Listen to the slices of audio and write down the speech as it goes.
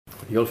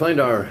You'll find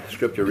our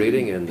scripture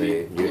reading in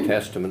the New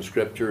Testament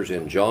scriptures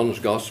in John's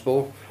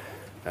Gospel.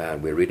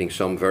 And we're reading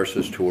some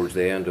verses towards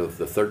the end of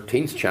the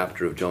 13th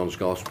chapter of John's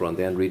Gospel and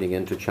then reading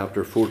into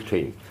chapter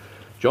 14.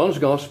 John's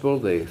Gospel,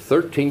 the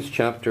 13th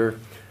chapter,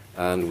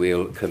 and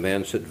we'll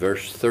commence at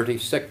verse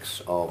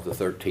 36 of the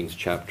 13th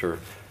chapter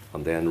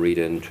and then read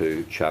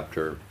into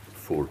chapter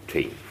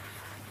 14.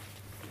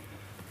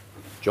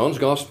 John's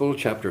Gospel,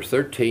 chapter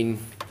 13,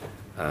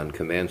 and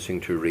commencing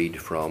to read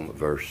from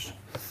verse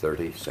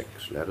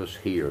 36. Let us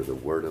hear the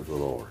word of the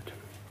Lord.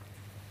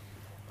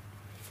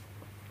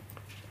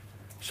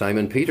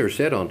 Simon Peter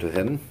said unto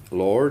him,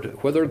 Lord,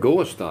 whither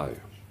goest thou?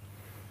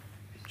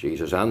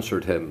 Jesus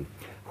answered him,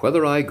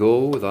 Whither I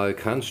go, thou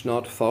canst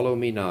not follow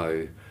me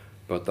now,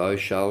 but thou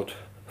shalt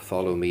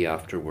follow me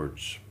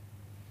afterwards.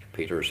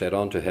 Peter said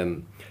unto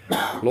him,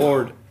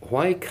 Lord,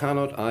 why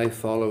cannot I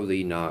follow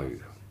thee now?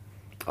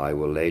 I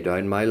will lay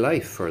down my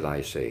life for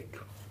thy sake.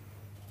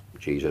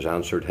 Jesus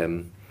answered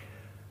him,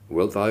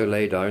 Wilt thou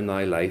lay down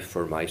thy life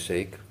for my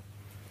sake?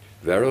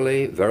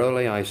 Verily,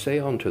 verily, I say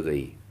unto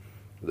thee,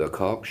 the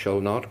cock shall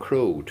not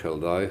crow till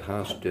thou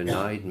hast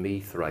denied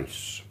me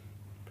thrice.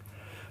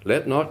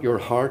 Let not your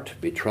heart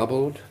be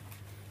troubled.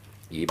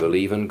 Ye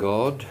believe in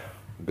God,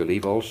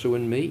 believe also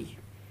in me.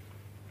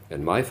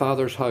 In my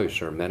Father's house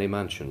are many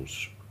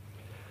mansions.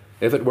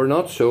 If it were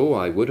not so,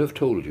 I would have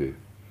told you.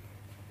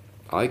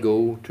 I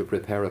go to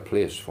prepare a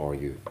place for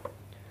you.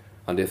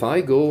 And if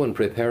I go and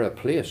prepare a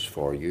place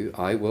for you,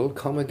 I will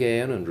come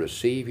again and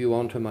receive you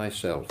unto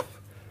myself,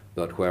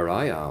 that where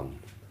I am,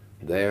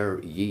 there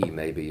ye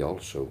may be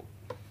also.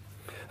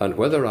 And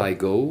whither I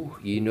go,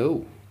 ye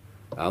know,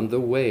 and the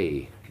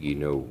way ye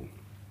know.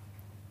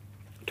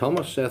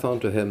 Thomas saith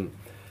unto him,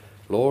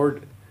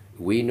 Lord,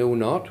 we know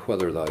not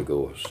whither thou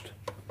goest,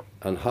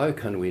 and how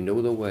can we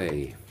know the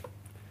way?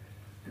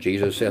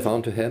 Jesus saith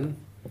unto him,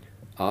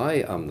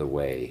 I am the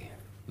way,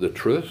 the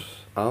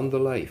truth, and the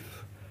life.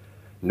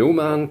 No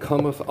man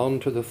cometh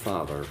unto the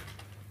Father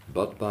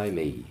but by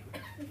me.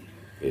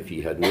 If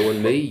ye had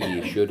known me,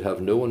 ye should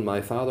have known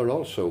my Father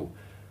also,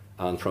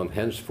 and from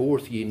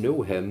henceforth ye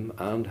know him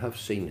and have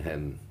seen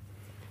him.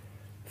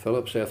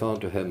 Philip saith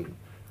unto him,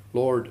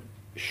 Lord,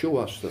 show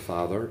us the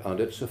Father,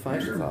 and it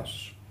sufficeth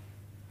us.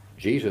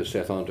 Jesus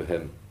saith unto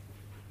him,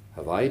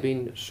 Have I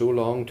been so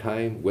long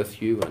time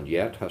with you, and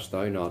yet hast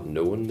thou not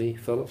known me,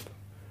 Philip?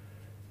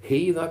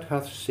 He that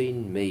hath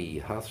seen me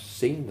hath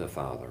seen the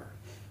Father.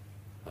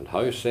 And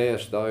how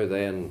sayest thou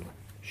then,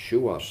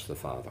 Show us the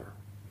Father?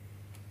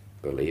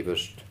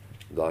 Believest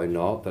thou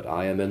not that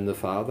I am in the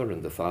Father,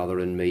 and the Father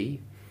in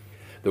me?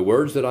 The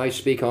words that I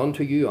speak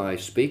unto you, I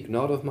speak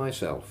not of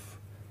myself,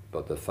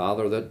 but the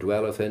Father that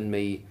dwelleth in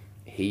me,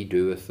 he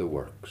doeth the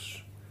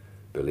works.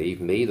 Believe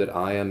me that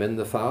I am in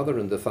the Father,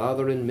 and the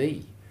Father in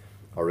me,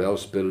 or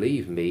else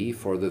believe me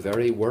for the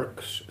very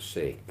works'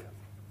 sake.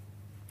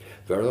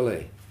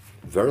 Verily,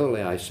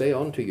 verily, I say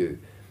unto you,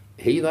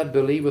 he that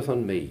believeth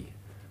on me,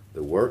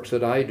 the works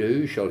that I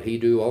do shall he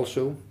do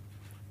also,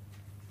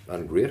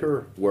 and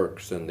greater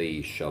works than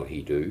these shall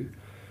he do,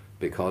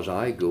 because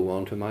I go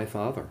unto my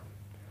Father.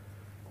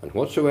 And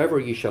whatsoever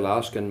ye shall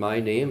ask in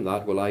my name,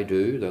 that will I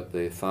do, that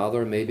the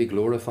Father may be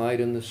glorified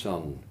in the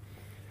Son.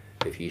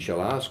 If ye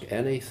shall ask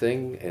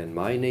anything in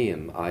my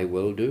name, I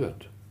will do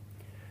it.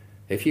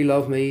 If ye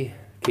love me,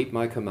 keep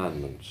my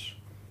commandments.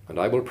 And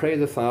I will pray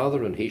the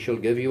Father, and he shall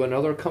give you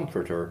another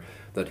Comforter,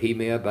 that he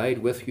may abide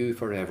with you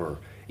forever,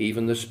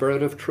 even the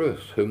Spirit of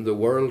truth, whom the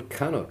world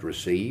cannot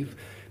receive,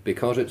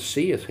 because it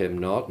seeth him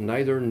not,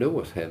 neither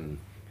knoweth him.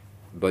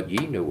 But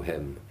ye know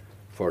him,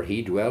 for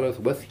he dwelleth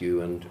with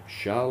you, and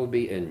shall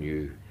be in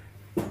you.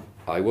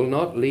 I will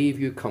not leave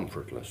you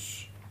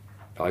comfortless.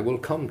 I will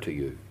come to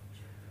you.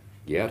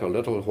 Yet a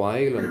little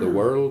while, and the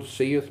world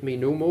seeth me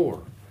no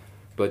more.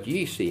 But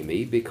ye see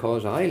me,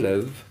 because I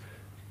live,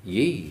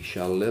 ye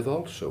shall live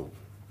also.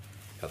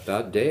 At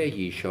that day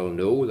ye shall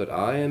know that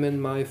I am in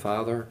my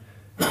Father,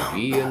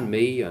 and ye in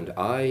me, and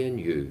I in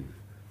you.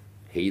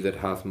 He that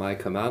hath my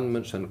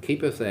commandments and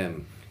keepeth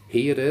them,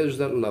 he it is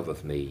that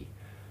loveth me.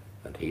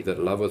 And he that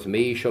loveth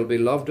me shall be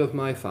loved of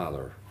my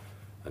Father,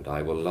 and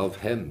I will love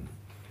him,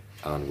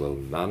 and will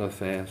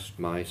manifest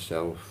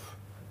myself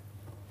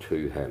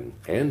to him.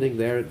 Ending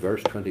there at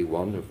verse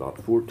 21 of that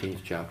 14th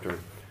chapter,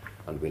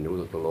 and we know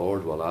that the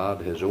Lord will add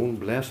his own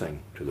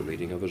blessing to the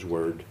reading of his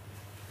word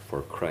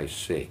for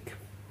Christ's sake.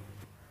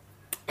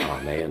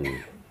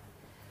 Amen.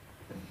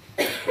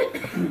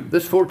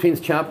 This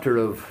 14th chapter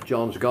of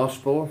John's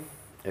Gospel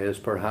is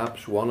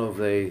perhaps one of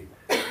the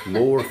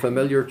more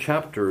familiar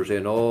chapters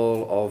in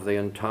all of the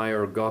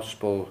entire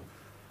Gospel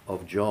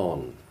of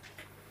John.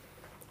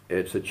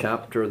 It's a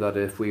chapter that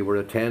if we were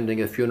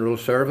attending a funeral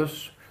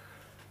service,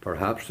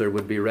 perhaps there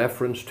would be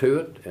reference to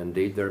it.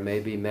 Indeed, there may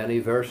be many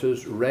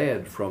verses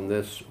read from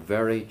this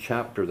very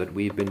chapter that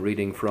we've been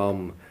reading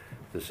from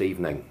this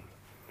evening.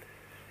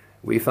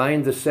 We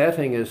find the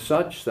setting is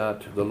such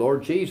that the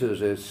Lord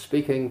Jesus is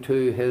speaking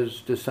to his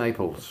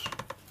disciples.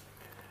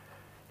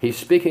 He's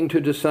speaking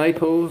to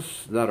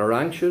disciples that are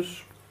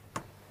anxious.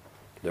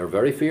 They're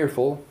very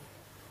fearful.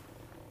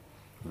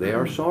 they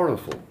are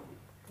sorrowful.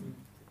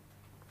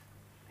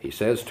 He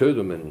says to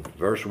them in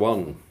verse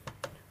 1,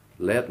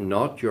 let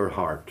not your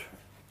heart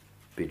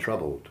be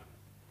troubled.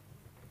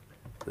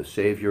 The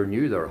Saviour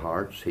knew their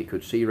hearts. He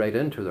could see right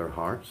into their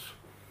hearts.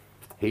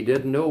 He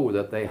did know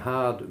that they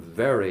had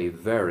very,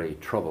 very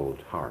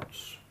troubled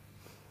hearts.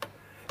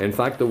 In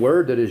fact, the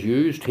word that is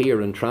used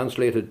here and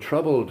translated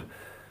troubled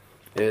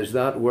is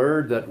that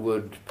word that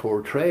would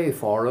portray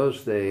for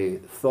us the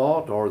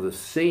thought or the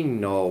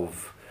scene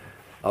of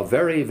a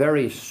very,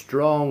 very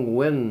strong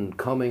wind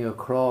coming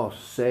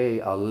across, say,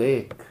 a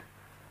lake.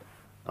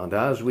 And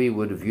as we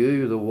would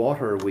view the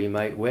water, we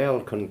might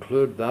well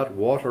conclude that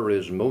water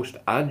is most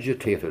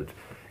agitated.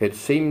 It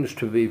seems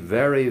to be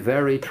very,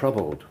 very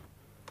troubled.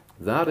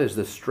 That is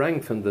the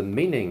strength and the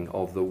meaning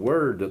of the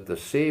word that the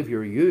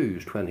Saviour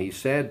used when he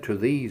said to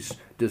these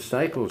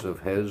disciples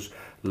of his,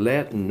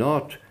 let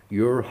not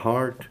your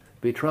heart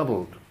be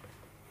troubled.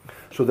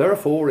 So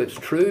therefore it's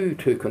true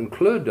to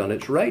conclude, and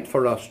it's right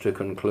for us to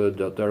conclude,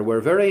 that there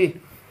were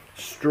very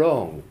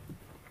strong,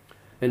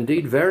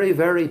 indeed very,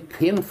 very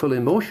painful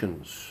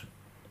emotions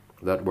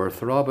that were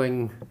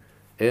throbbing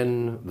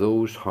in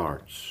those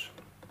hearts.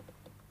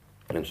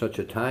 In such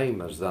a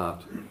time as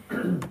that,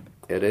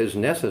 it is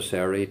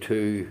necessary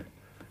to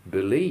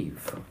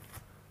believe,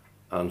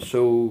 and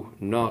so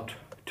not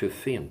to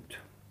faint.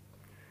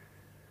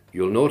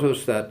 You'll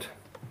notice that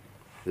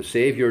the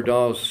Saviour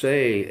does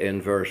say in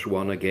verse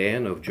 1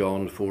 again of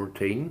John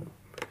 14,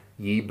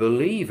 ye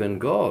believe in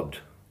God,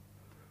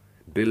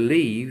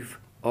 believe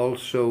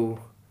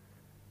also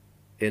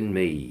in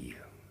me.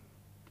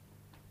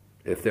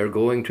 If they're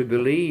going to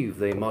believe,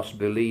 they must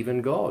believe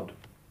in God.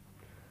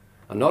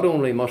 And not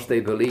only must they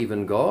believe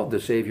in God,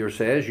 the Saviour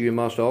says, you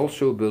must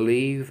also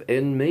believe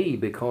in me,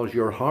 because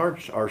your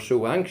hearts are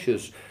so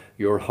anxious,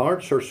 your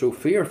hearts are so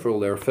fearful,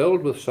 they're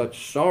filled with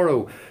such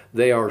sorrow,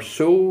 they are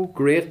so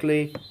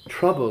greatly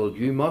troubled.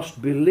 You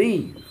must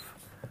believe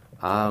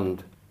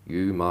and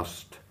you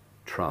must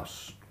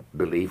trust.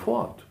 Believe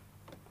what?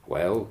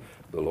 Well,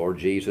 the Lord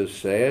Jesus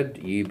said,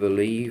 ye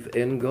believe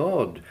in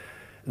God.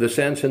 The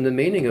sense and the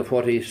meaning of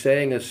what he's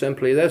saying is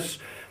simply this: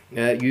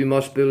 you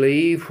must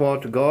believe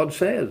what God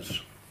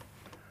says,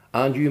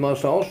 and you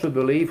must also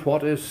believe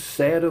what is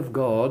said of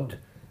God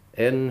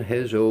in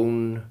his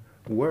own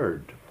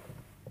word.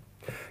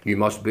 You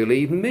must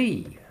believe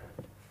me,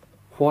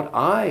 what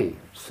I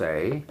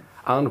say,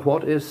 and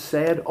what is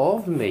said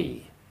of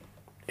me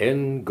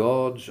in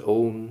God's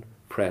own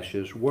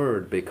precious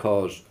word,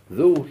 because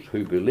those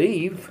who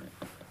believe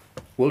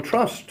will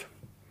trust,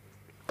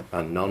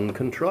 and none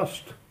can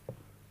trust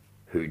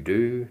who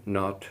do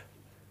not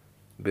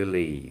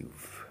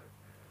believe.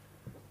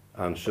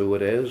 And so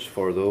it is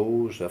for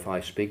those, if I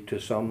speak to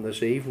some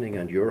this evening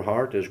and your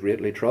heart is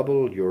greatly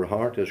troubled, your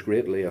heart is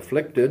greatly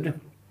afflicted,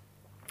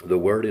 the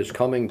word is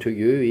coming to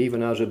you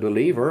even as a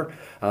believer,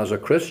 as a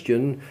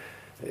Christian,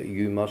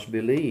 you must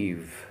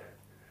believe,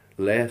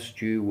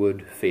 lest you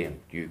would faint.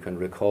 You can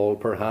recall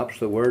perhaps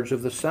the words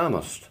of the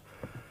psalmist.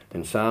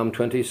 In Psalm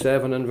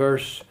 27 and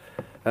verse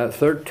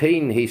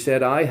 13, he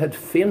said, I had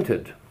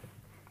fainted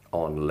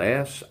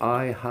unless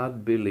I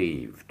had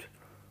believed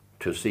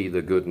to see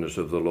the goodness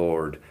of the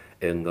Lord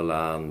in the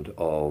land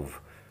of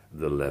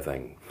the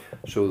living.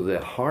 So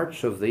the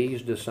hearts of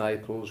these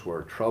disciples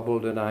were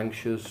troubled and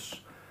anxious.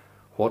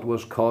 What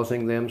was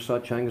causing them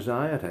such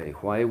anxiety?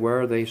 Why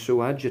were they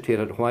so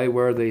agitated? Why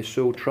were they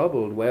so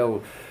troubled?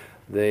 Well,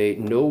 they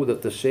know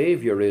that the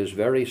Saviour is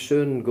very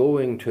soon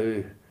going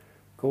to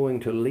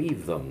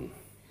leave them.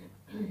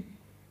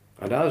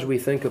 And as we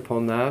think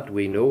upon that,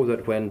 we know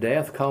that when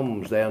death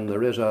comes, then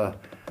there is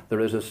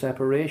a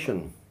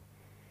separation.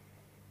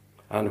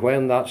 And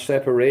when that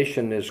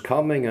separation is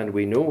coming, and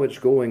we know it's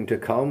going to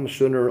come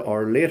sooner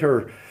or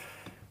later,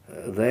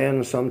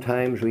 then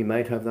sometimes we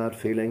might have that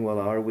feeling, well,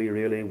 are we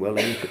really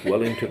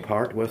willing to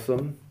part with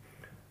them?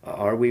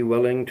 Are we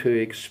willing to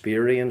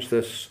experience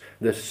this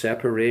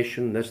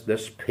separation,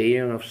 this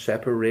pain of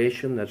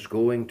separation that's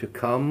going to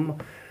come?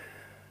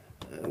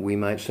 We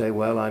might say,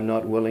 well, I'm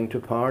not willing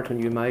to part,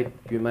 and you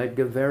might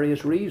give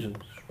various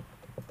reasons.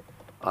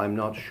 I'm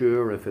not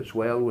sure if it's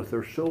well with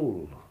their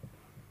soul.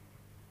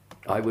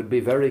 I would be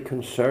very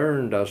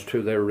concerned as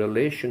to their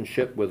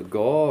relationship with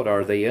God.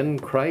 Are they in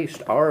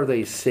Christ? Are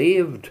they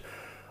saved?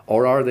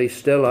 Or are they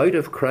still out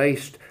of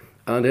Christ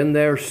and in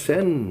their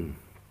sin?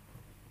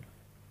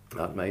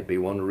 That might be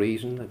one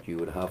reason that you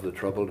would have the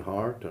troubled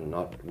heart and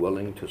not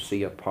willing to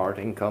see a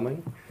parting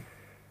coming.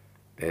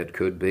 It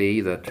could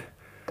be that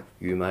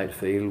you might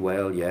feel,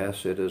 well,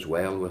 yes, it is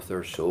well with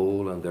their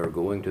soul and they're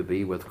going to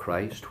be with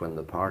Christ when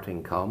the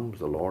parting comes.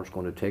 The Lord's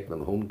going to take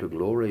them home to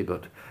glory,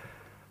 but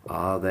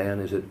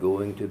then is it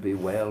going to be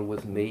well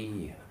with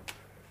me?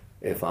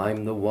 If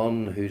I'm the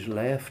one who's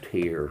left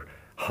here,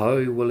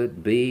 how will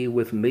it be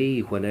with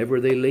me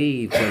whenever they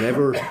leave,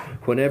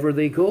 whenever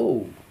they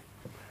go?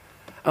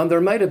 And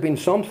there might have been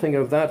something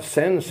of that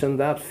sense and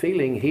that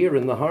feeling here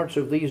in the hearts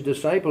of these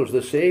disciples.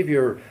 The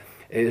Saviour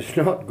is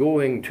not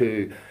going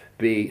to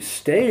be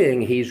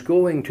staying, he's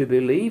going to be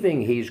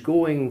leaving, he's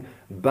going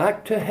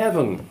back to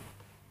heaven.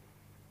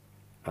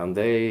 And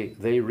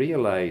they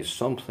realize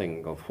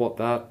something of what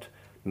that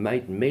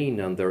might mean,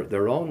 and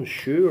they're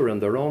unsure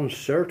and they're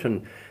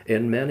uncertain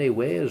in many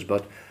ways.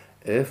 But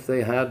if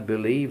they had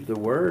believed the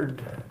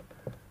word,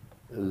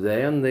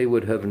 then they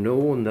would have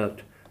known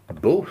that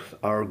both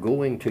are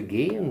going to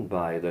gain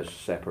by this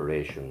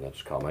separation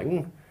that's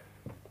coming.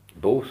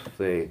 Both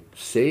the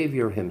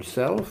Saviour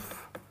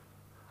himself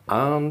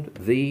and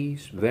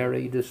these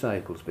very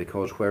disciples.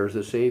 Because where's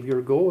the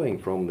Saviour going?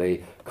 From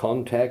the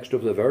context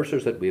of the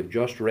verses that we've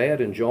just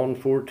read in John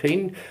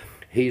 14,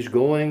 he's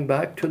going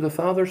back to the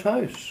Father's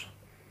house.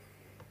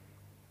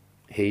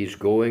 He's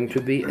going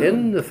to be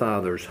in the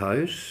Father's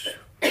house.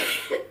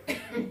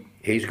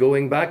 He's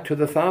going back to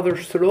the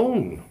Father's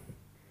throne.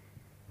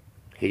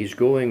 He's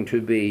going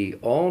to be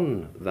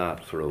on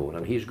that throne,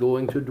 and he's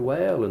going to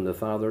dwell in the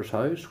Father's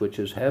house, which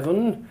is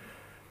heaven,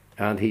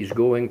 and he's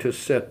going to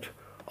sit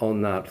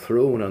on that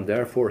throne, and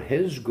therefore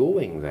his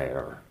going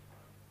there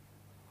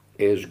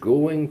is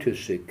going to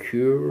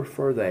secure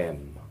for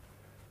them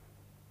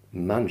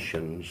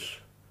mansions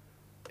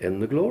in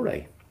the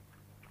glory.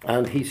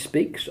 And he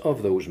speaks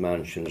of those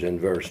mansions in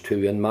verse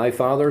 2. In my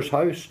Father's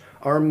house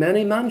are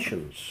many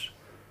mansions.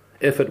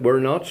 If it were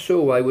not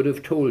so, I would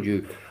have told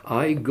you,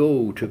 I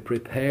go to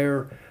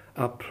prepare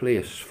a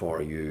place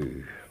for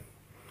you.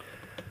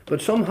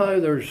 But somehow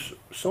there's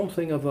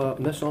something of a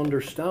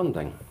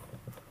misunderstanding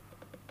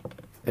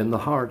in the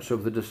hearts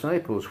of the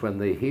disciples when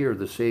they hear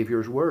the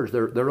Saviour's words.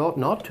 There ought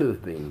not to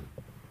have been.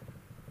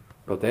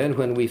 But then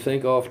when we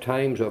think oft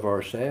times of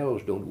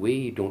ourselves, don't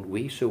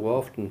we so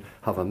often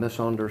have a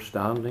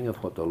misunderstanding of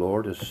what the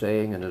Lord is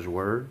saying in his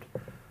word?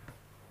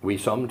 We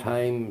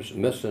sometimes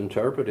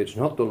misinterpret. It's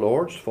not the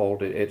Lord's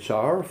fault, it's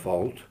our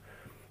fault.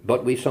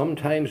 But we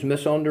sometimes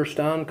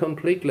misunderstand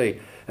completely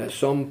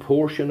some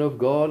portion of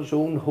God's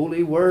own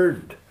holy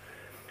word.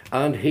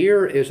 And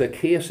here is a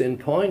case in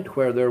point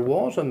where there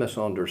was a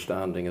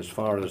misunderstanding as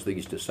far as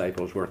these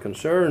disciples were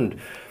concerned.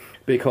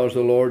 Because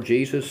the Lord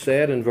Jesus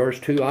said in verse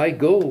 2, I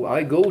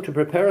go to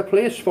prepare a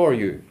place for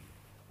you.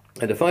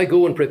 And if I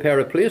go and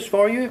prepare a place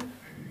for you,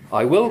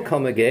 I will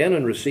come again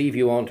and receive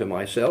you unto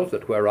myself,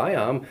 that where I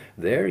am,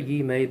 there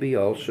ye may be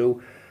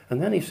also.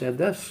 And then he said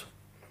this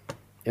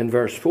in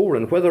verse 4,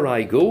 and whither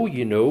I go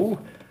ye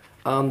know,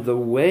 and the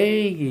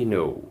way ye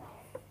know.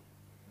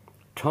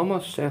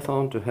 Thomas saith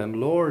unto him,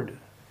 Lord,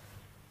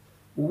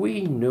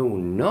 we know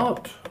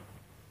not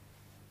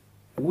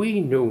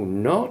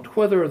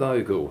whither thou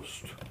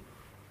goest,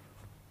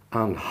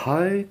 and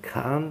how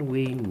can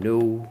we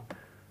know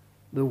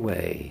the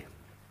way?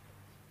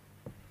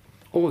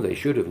 Oh, they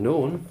should have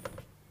known.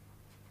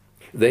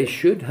 They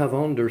should have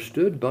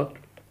understood, but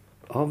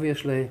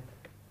obviously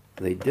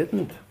they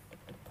didn't.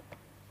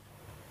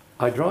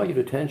 I draw your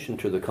attention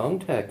to the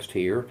context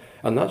here,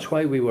 and that's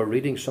why we were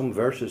reading some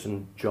verses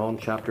in John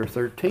chapter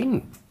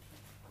 13.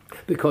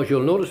 Because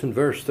you'll notice in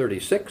verse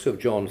 36 of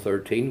John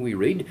 13 we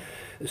read,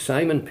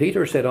 Simon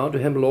Peter said unto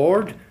him,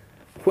 Lord,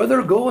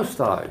 whither goest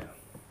thou?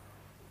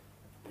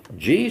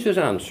 Jesus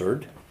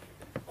answered,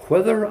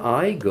 Whither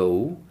I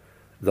go,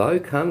 thou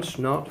canst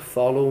not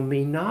follow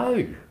me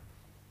now,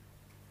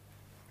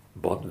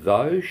 but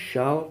thou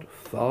shalt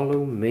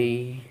follow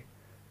me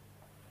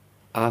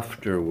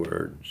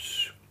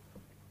afterwards.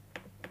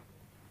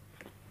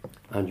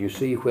 And you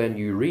see, when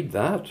you read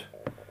that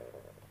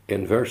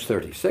in verse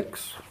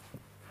 36,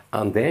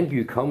 and then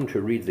you come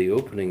to read the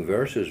opening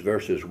verses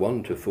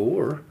 1 to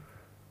 4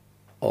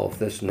 of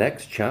this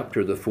next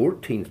chapter, the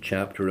 14th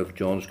chapter of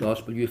John's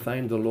Gospel, you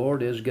find the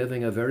Lord is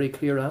giving a very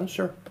clear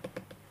answer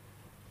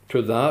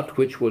to that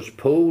which was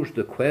posed,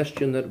 the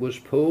question that was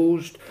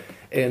posed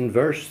in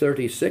verse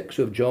 36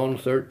 of John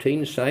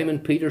 13. Simon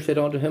Peter said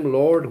unto him,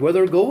 Lord,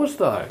 whither goest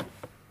thou?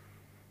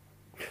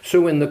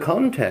 So in the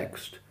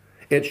context,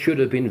 it should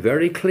have been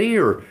very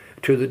clear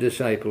to the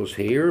disciples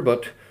here,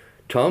 but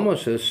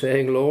Thomas is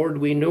saying, Lord,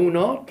 we know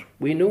not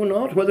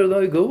whither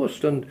thou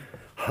goest, and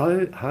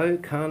how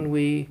can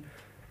we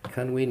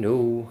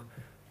know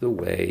the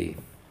way?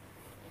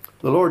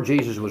 The Lord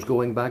Jesus was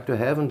going back to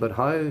heaven, but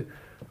how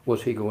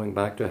was he going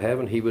back to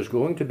heaven? He was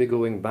going to be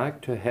going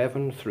back to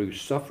heaven through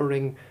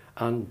suffering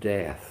and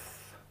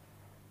death.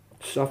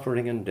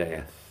 Suffering and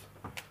death.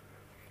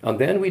 And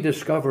then we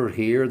discover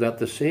here that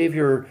the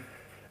Saviour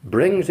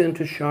brings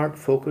into sharp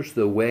focus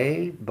the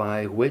way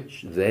by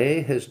which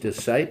they, his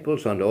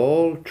disciples, and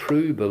all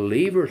true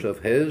believers of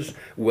his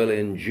will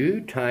in due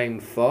time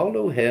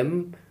follow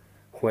him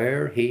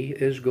where he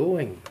is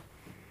going.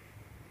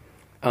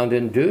 And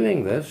in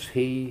doing this,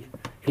 he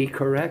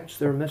corrects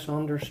their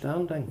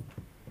misunderstanding.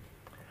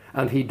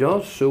 And he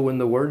does so in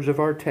the words of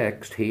our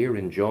text here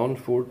in John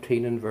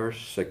 14 and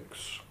verse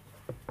 6.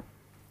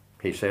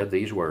 He said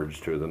these words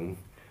to them,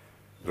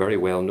 very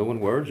well-known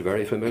words,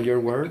 very familiar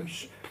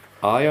words.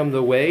 I am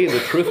the way, the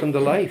truth, and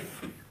the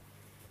life.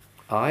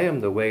 I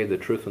am the way, the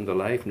truth, and the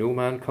life. No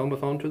man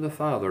cometh unto the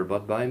Father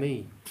but by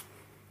me.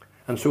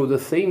 And so the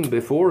theme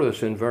before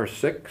us in verse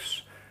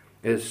 6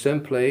 is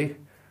simply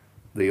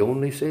the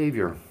only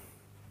Saviour.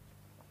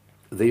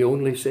 The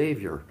only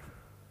Saviour.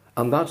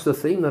 And that's the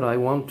theme that I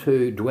want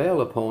to dwell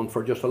upon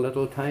for just a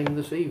little time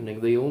this evening,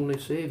 the only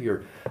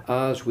Saviour,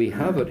 as we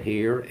have it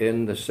here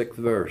in the 6th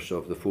verse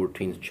of the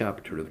 14th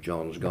chapter of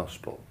John's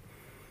Gospel.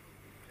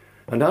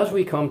 And as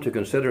we come to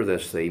consider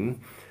this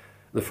theme,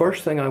 the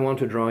first thing I want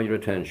to draw your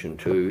attention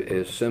to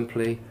is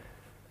simply,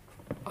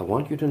 I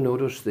want you to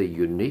notice the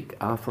unique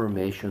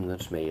affirmation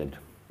that's made.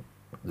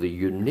 The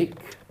unique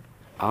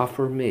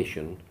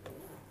affirmation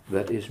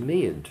that is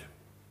made.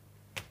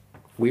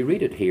 We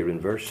read it here in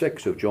verse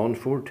 6 of John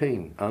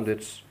 14, and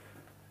it's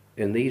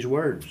in these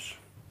words: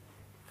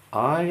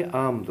 I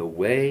am the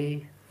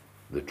way,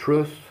 the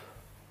truth,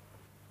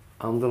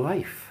 and the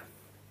life.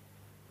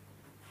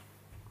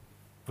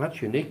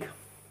 That's unique.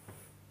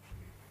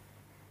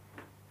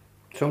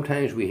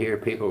 Sometimes we hear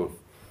people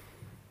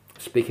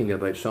speaking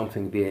about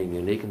something being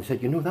unique and say,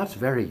 you know, that's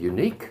very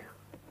unique.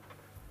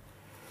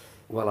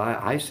 Well,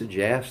 I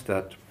suggest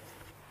that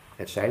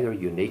it's either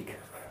unique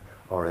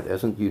or it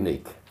isn't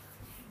unique.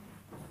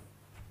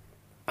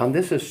 And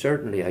this is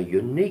certainly a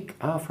unique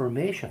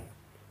affirmation.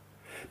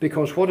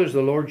 Because what is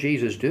the Lord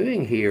Jesus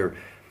doing here?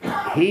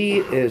 He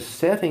is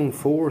setting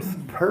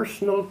forth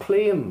personal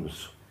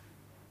claims.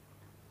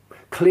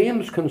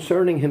 Claims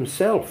concerning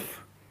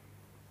himself.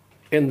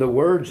 In the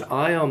words,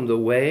 I am the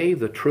way,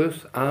 the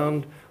truth,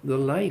 and the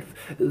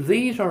life.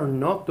 These are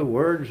not the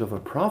words of a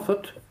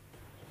prophet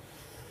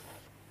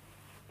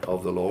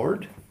of the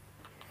Lord.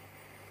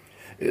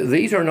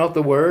 These are not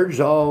the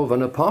words of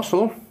an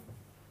apostle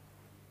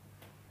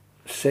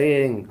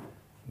saying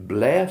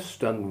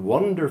blessed and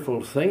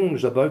wonderful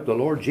things about the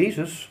Lord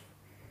Jesus.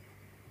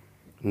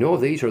 No,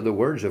 these are the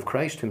words of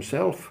Christ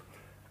himself,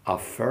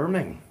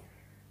 affirming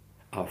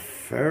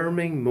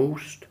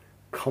most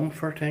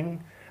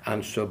comforting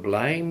and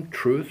sublime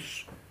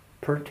truths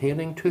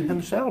pertaining to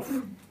himself.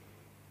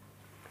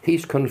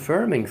 He's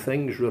confirming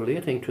things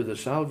relating to the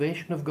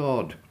salvation of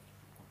God.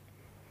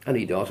 And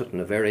he does it in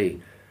a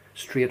very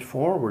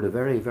straightforward, a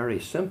very, very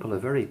simple, a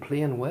very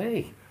plain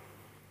way.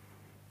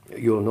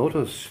 You'll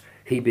notice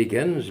he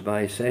begins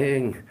by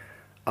saying,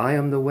 I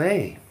am the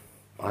way.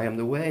 I am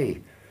the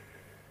way.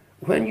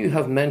 When you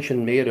have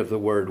mention made of the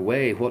word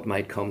way, what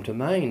might come to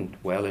mind?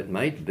 Well, it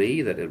might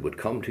be that it would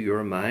come to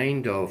your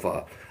mind of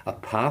a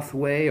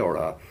pathway or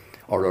a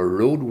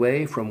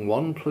roadway from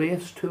one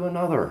place to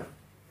another.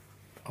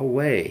 A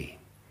way.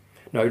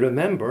 Now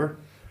remember,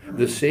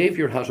 the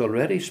Saviour has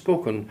already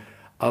spoken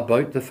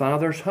about the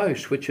Father's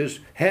house, which is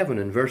heaven,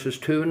 in verses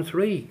 2 and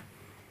 3.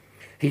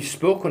 He's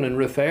spoken and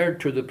referred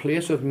to the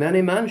place of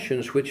many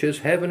mansions, which is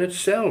heaven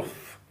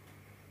itself.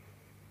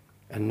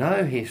 And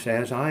now he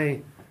says,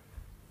 I'm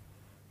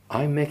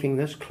making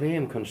this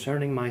claim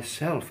concerning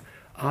myself.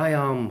 I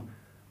am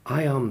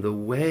the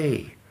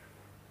way.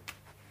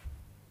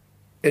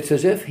 It's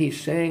as if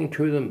he's saying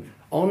to them,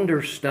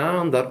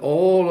 understand that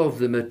all of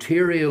the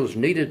materials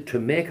needed to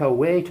make a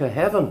way to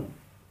heaven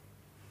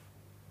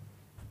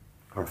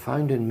are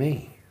found in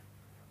me,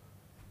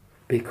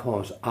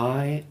 because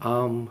I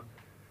am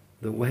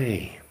the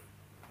way.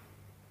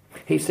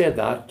 He said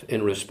that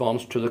in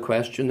response to the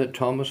question that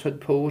Thomas had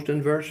posed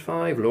in verse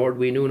 5. Lord,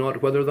 we know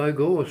not whither thou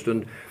goest,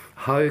 and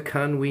how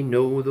can we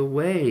know the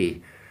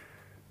way?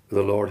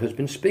 The Lord has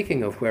been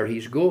speaking of where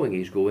he's going.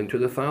 He's going to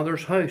the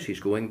Father's house. He's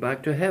going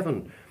back to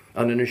heaven.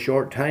 And in a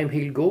short time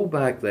he'll go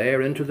back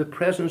there into the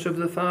presence of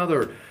the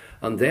Father.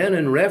 And then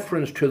in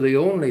reference to the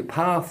only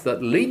path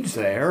that leads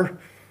there,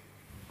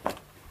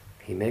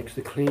 he makes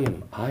the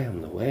claim, I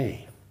am the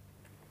way.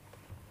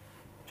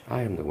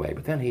 I am the way.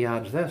 But then he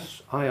adds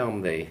this, I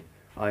am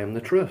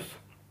the truth.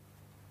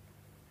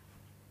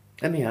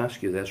 Let me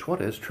ask you this,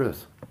 what is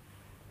truth?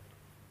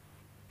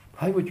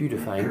 How would you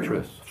define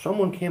truth? If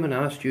someone came and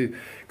asked you,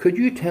 could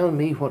you tell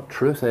me what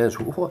truth is?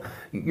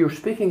 You're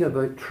speaking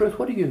about truth.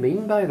 What do you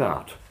mean by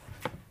that?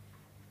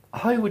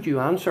 How would you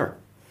answer?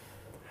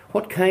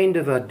 What kind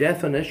of a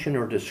definition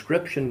or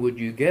description would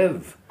you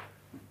give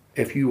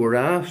if you were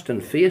asked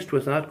and faced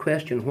with that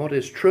question, what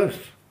is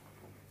truth?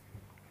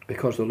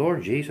 Because the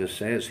Lord Jesus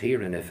says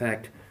here in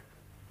effect,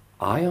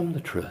 I am the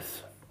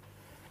truth.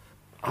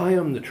 I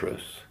am the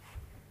truth.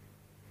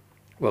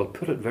 Well,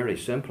 put it very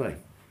simply,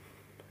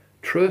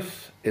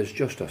 truth is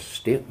just a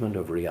statement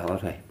of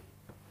reality.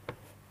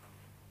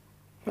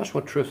 That's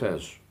what truth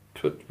is,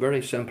 put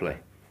very simply.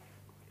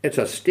 It's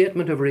a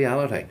statement of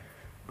reality.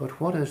 But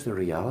what is the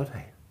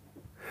reality?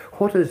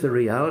 What is the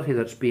reality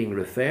that's being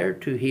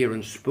referred to here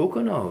and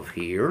spoken of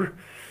here?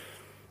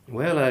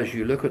 Well, as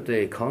you look at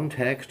the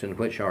context in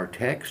which our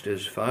text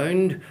is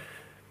found,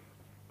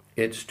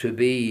 it's to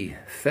be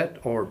fit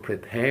or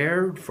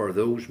prepared for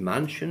those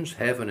mansions,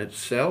 heaven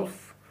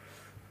itself,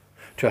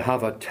 to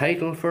have a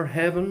title for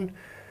heaven,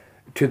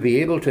 to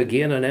be able to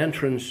gain an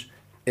entrance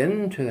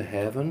into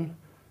heaven.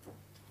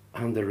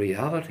 And the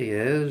reality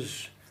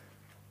is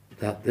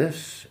that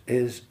this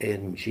is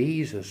in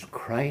Jesus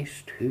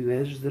Christ, who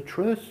is the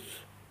truth.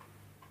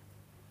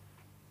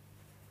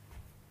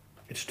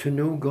 It's to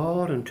know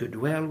God and to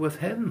dwell with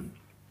him.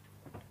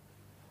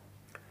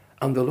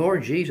 And the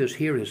Lord Jesus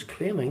here is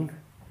claiming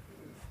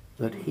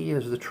that he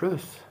is the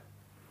truth.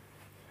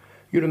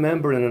 You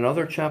remember in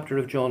another chapter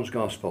of John's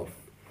Gospel,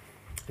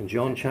 in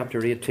John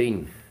chapter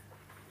 18,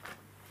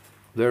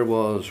 there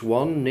was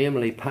one,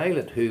 namely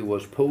Pilate, who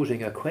was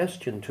posing a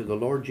question to the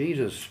Lord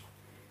Jesus.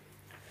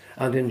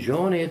 And in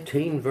John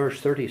 18,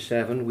 verse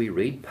 37, we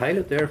read,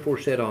 Pilate therefore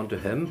said unto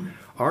him,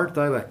 Art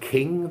thou a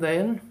king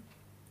then?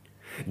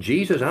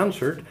 Jesus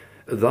answered,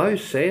 Thou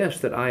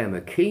sayest that I am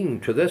a king.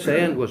 To this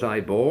end was I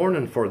born,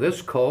 and for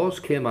this cause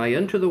came I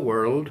into the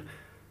world,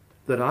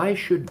 that I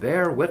should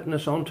bear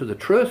witness unto the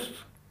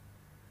truth.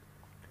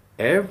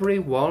 Every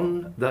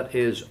one that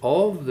is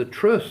of the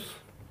truth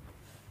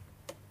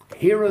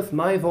heareth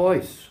my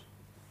voice.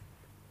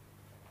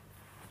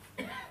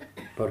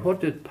 But what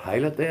did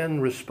Pilate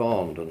then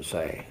respond and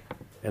say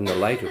in the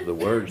light of the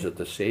words that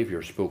the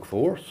Saviour spoke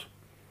forth?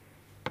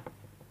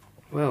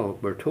 Well,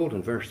 we're told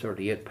in verse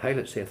 38,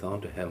 Pilate saith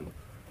unto him,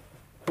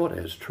 What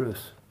is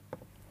truth?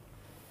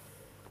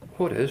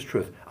 What is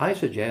truth? I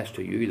suggest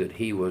to you that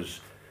he was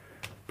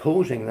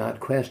posing that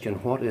question,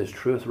 what is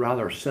truth,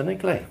 rather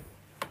cynically.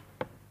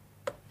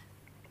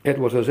 It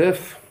was as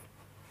if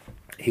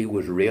he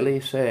was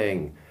really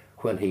saying,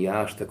 when he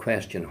asked the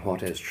question,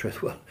 what is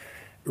truth? Well,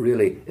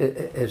 really,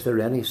 is there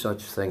any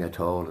such thing at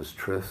all as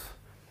truth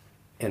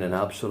in an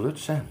absolute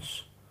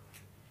sense?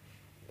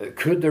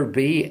 Could there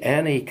be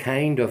any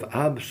kind of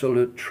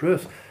absolute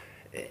truth?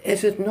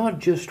 Is it not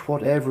just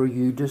whatever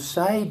you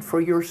decide for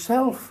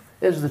yourself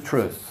is the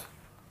truth?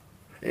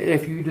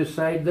 If you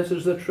decide this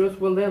is the truth,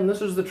 well then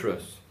this is the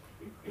truth.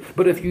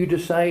 But if you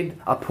decide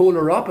a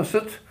polar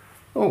opposite,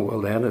 oh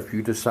well then if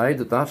you decide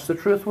that that's the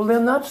truth, well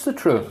then that's the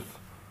truth.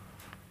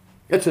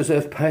 It's as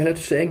if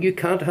Pilate's saying you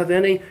can't have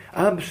any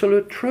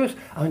absolute truth.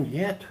 And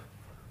yet,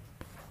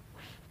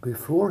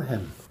 before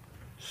him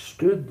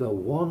stood the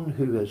one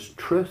who is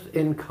truth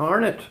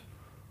incarnate,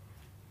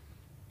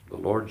 the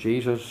Lord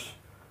Jesus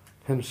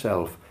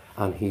himself.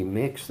 And he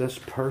makes this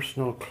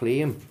personal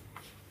claim,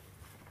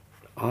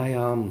 I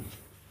am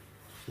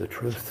the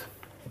truth.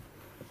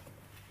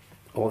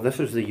 Oh, this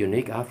is the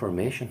unique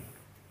affirmation.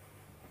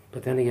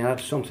 But then he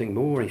adds something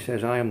more. He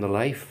says, I am the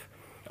life,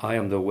 I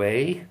am the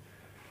way,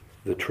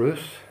 the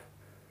truth,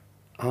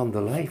 and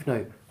the life.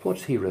 Now,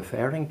 what's he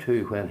referring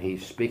to when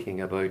he's speaking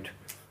about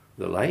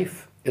the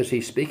life? Is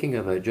he speaking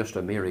about just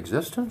a mere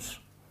existence?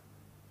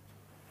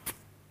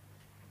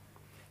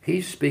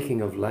 He's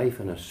speaking of life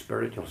in a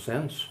spiritual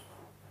sense.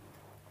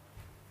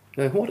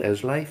 Now, what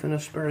is life in a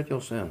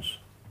spiritual sense?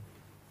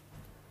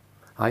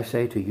 I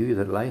say to you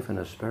that life in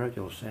a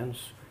spiritual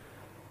sense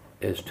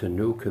is to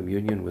know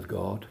communion with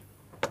God.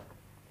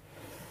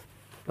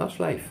 That's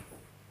life.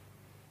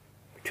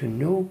 To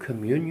know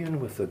communion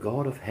with the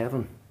God of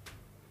heaven.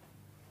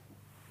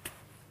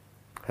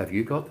 Have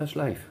you got this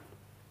life?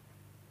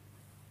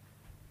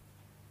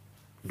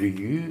 Do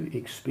you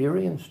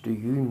experience, do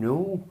you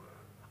know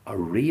a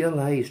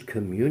realized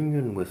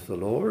communion with the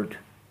Lord?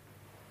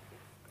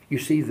 You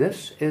see,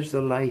 this is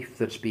the life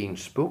that's being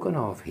spoken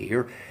of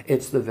here.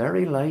 It's the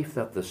very life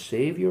that the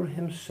Saviour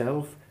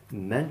himself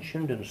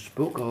mentioned and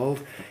spoke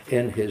of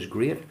in his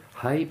great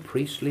high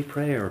priestly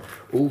prayer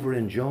over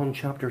in John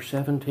chapter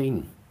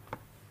 17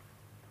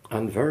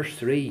 and verse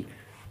 3.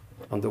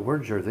 And the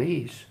words are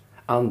these,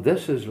 and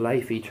this is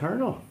life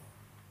eternal.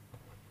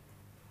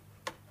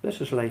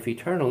 This is life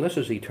eternal. This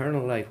is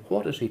eternal life.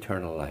 What is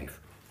eternal life?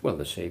 Well,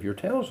 the Saviour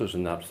tells us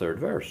in that third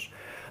verse,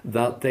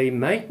 that they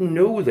might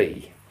know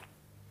thee,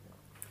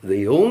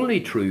 the only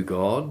true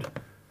God,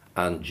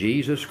 and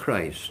Jesus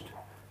Christ,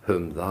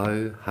 whom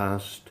thou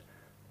hast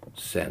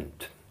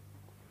sent.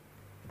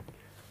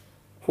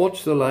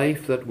 What's the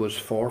life that was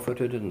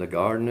forfeited in the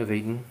Garden of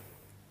Eden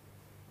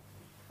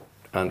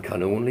and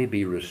can only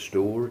be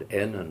restored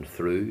in and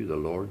through the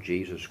Lord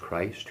Jesus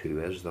Christ, who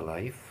is the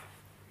life?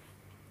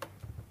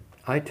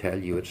 I tell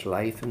you, it's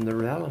life in the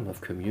realm of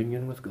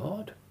communion with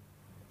God.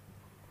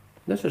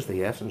 This is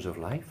the essence of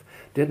life.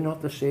 Did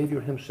not the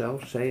Saviour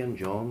himself say in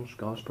John's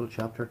Gospel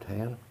chapter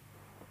 10,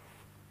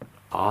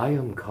 I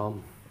am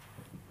come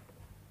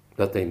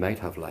that they might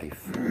have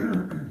life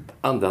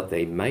and that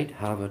they might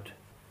have it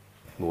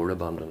more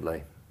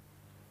abundantly.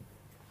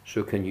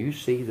 So can you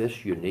see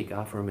this unique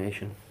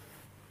affirmation?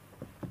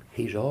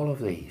 He's all of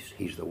these.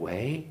 He's the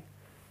way,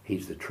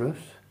 he's the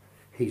truth,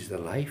 he's the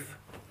life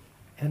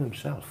in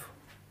himself.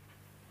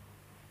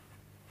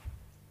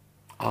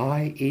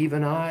 I,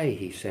 even I,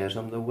 he says,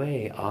 am the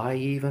way. I,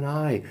 even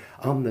I,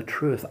 am the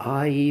truth.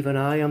 I, even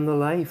I, am the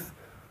life.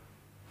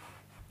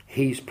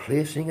 He's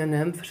placing an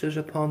emphasis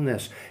upon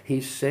this.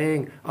 He's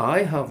saying,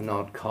 I have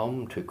not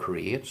come to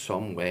create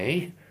some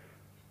way,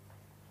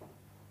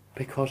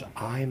 because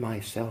I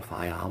myself,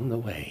 I am the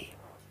way.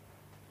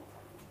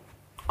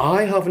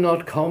 I have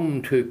not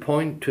come to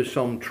point to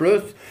some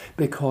truth,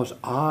 because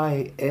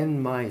I,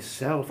 in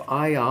myself,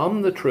 I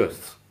am the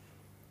truth.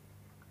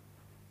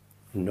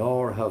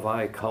 Nor have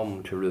I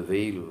come to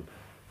reveal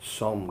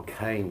some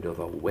kind of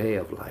a way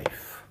of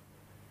life,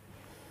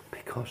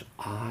 because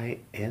I,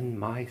 in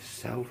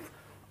myself,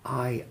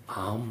 I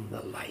am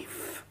the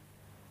life.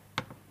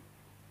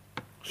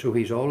 So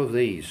he's all of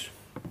these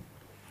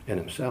in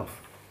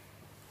himself.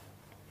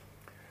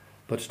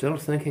 But still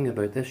thinking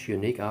about this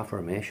unique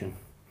affirmation,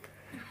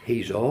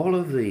 he's all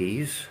of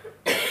these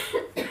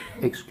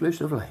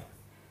exclusively,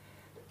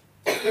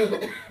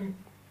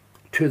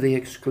 to the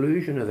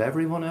exclusion of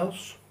everyone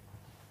else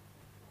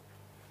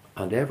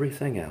and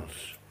everything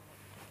else.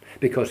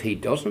 Because he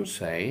doesn't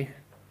say,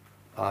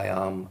 I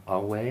am a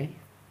way,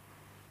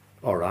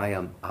 or I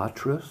am a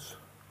truth,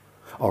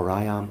 or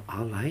I am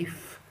a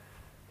life,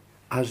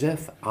 as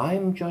if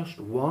I'm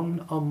just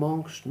one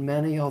amongst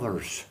many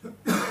others.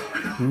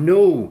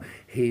 No,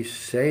 he's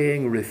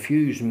saying,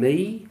 refuse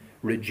me,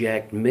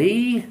 reject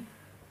me,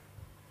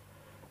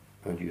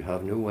 and you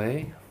have no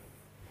way,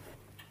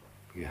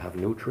 you have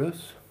no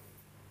truth,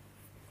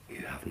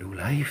 you have no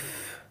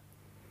life.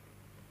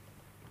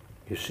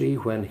 You see,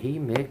 when he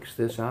makes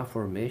this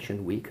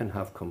affirmation, we can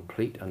have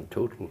complete and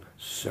total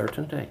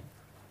certainty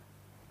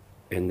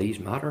in these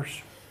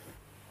matters.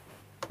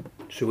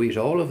 So he's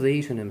all of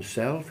these in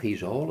himself,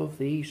 he's all of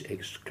these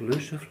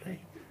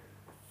exclusively.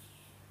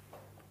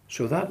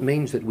 So that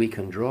means that we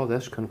can draw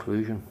this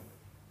conclusion.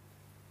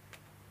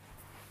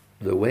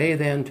 The way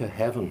then to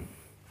heaven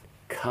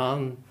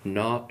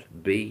cannot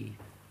be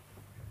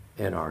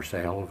in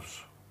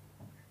ourselves.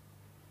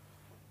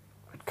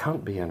 It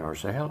can't be in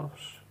ourselves.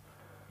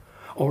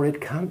 Or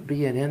it can't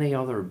be in any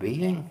other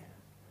being,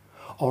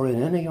 or in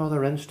any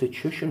other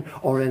institution,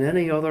 or in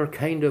any other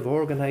kind of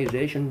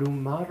organization, no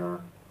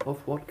matter of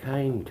what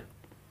kind.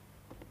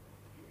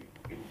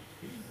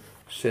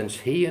 Since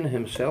he in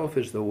himself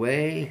is the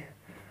way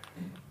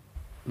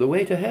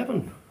to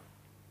heaven,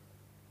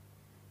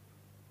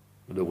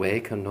 the way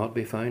cannot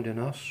be found in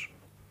us,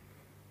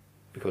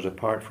 because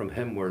apart from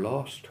him we're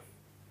lost,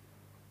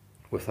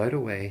 without a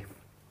way.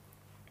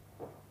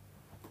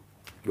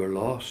 You're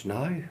lost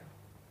now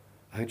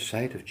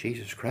outside of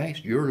Jesus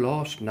Christ. You're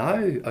lost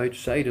now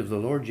outside of the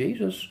Lord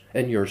Jesus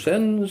in your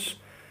sins.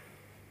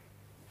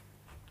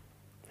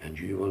 And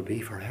you will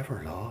be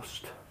forever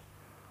lost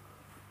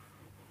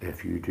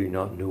if you do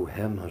not know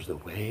him as the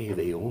way,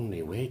 the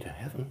only way to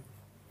heaven.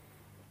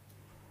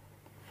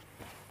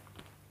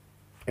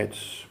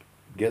 It's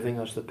giving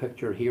us the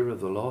picture here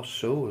of the lost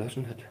soul,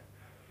 isn't it?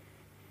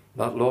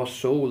 That lost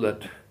soul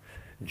that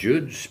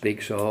Jude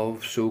speaks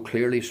of so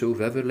clearly, so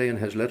vividly in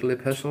his little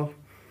epistle.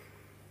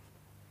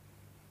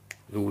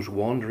 Those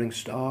wandering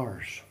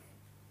stars,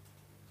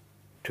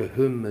 to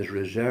whom is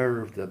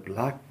reserved the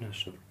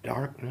blackness of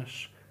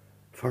darkness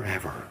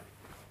forever.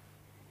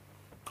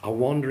 A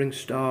wandering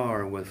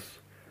star with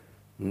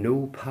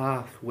no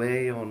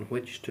pathway on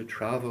which to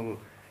travel,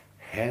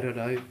 headed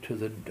out to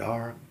the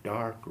dark,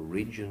 dark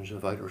regions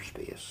of outer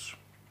space.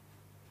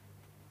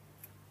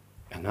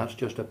 And that's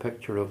just a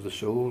picture of the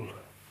soul,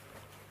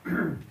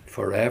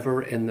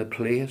 forever in the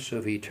place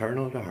of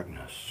eternal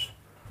darkness.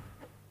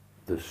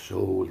 The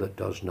soul that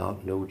does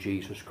not know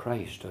Jesus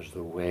Christ as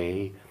the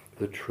way,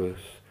 the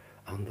truth,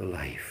 and the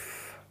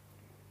life.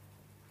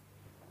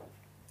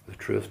 The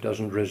truth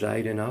doesn't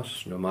reside in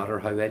us, no matter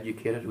how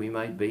educated we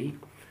might be,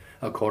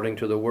 according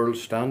to the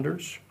world's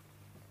standards.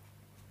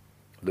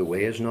 The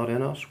way is not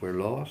in us, we're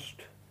lost.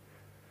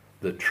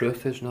 The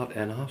truth is not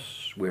in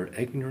us, we're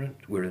ignorant,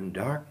 we're in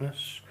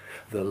darkness.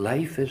 The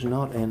life is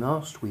not in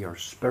us, we are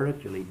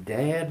spiritually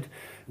dead.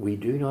 We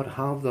do not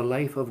have the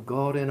life of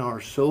God in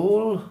our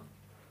soul.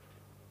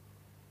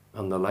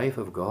 And the life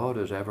of God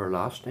is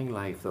everlasting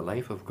life. The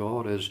life of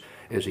God is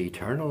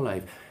eternal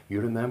life.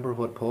 You remember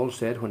what Paul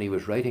said when he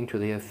was writing to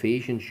the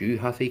Ephesians, you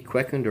hath he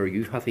quickened, or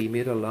you hath he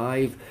made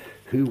alive,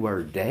 who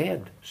were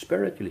dead,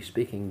 spiritually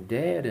speaking,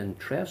 dead in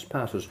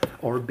trespasses,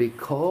 or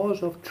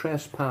because of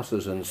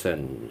trespasses and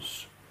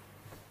sins.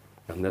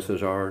 And this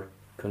is our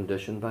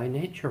condition by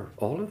nature,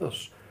 all of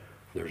us.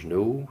 There's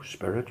no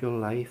spiritual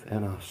life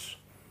in us.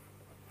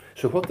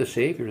 So what the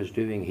Saviour is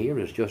doing here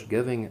is just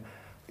giving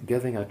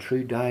a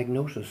true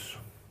diagnosis.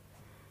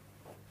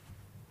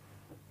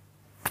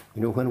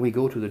 You know, when we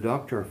go to the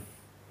doctor,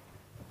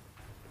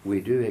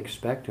 we do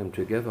expect him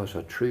to give us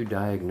a true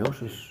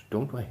diagnosis,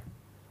 don't we?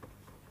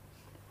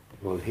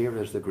 Well,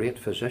 here is the great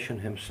physician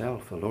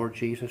himself, the Lord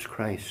Jesus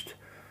Christ,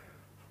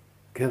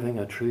 giving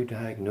a true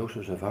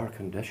diagnosis of our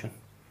condition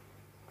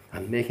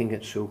and making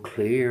it so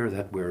clear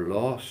that we're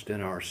lost in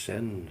our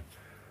sin.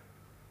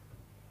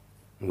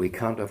 We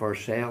can't of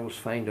ourselves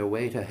find a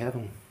way to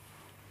heaven.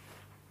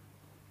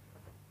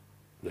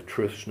 The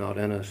truth's not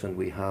in us and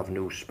we have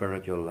no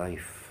spiritual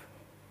life.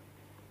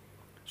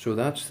 So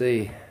that's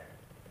the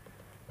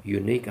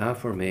unique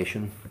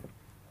affirmation.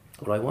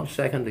 But I want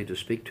secondly to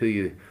speak to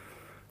you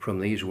from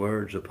these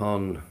words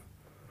upon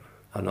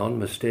an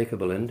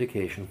unmistakable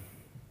indication.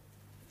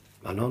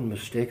 An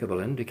unmistakable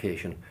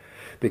indication.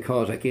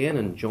 Because again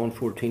in John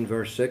 14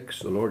 verse 6,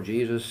 the Lord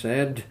Jesus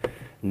said,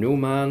 no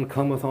man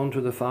cometh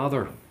unto the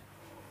Father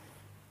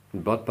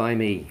but by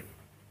me.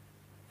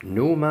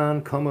 No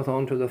man cometh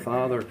unto the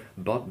Father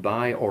but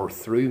by or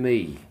through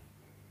me.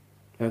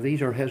 Now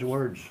these are his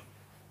words.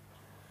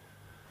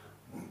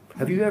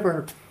 Have you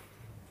ever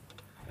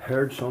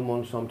heard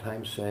someone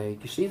sometimes say,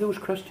 do you see those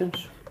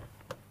Christians?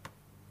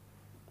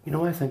 You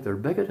know, I think they're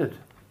bigoted.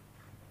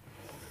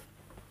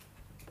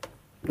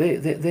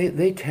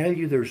 They tell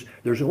you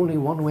there's only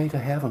one way to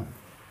heaven.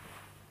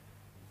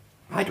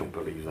 I don't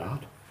believe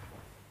that.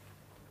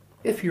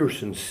 If you're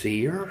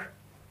sincere,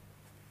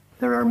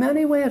 there are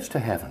many ways to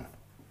heaven.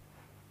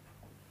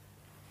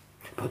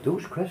 But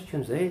those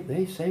Christians,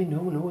 they say,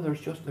 no, there's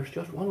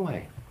just one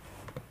way.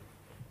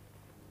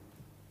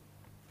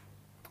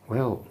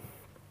 Well,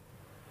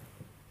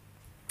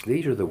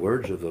 these are the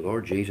words of the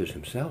Lord Jesus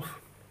himself.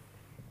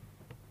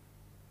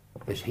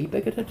 Is he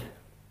bigoted?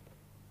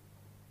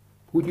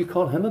 Would you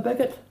call him a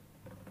bigot?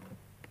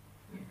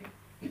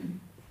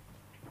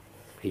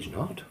 He's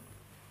not.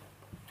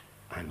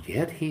 And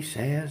yet he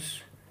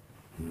says,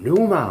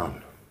 no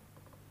man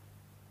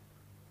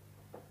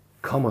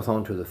cometh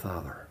unto the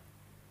Father,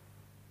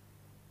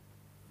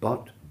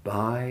 but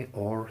by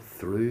or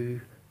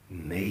through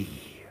me.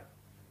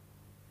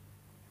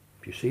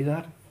 Do you see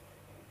that?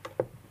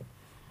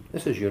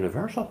 This is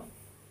universal.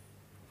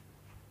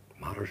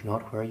 Matters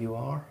not where you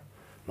are.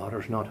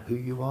 Matters not who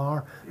you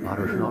are.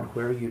 Matters not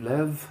where you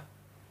live.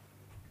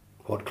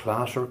 What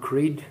class or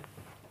creed.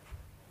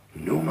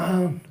 No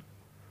man.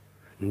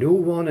 No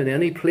one in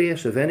any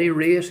place, of any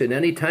race, in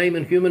any time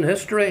in human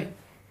history.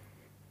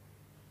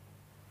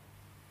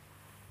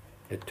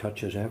 It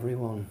touches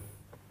everyone.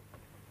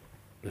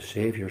 The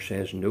Saviour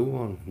says, no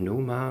one, no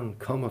man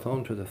cometh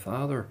unto the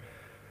Father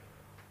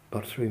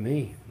but through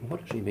me.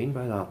 What does he mean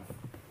by that?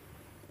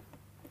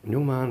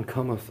 No man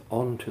cometh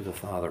unto the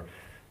Father.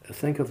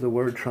 Think of the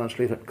word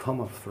translated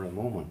cometh for a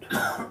moment.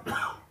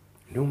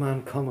 No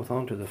man cometh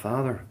unto the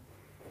Father.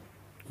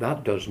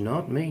 That does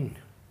not mean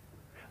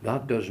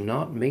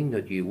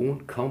that you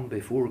won't come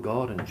before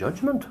God in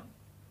judgment.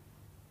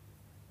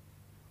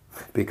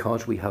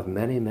 Because we have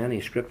many,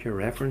 many scripture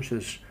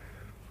references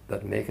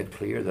that make it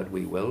clear that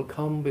we will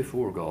come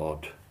before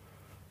God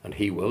and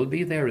he will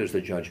be there as the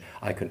judge.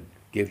 I can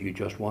give you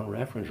just one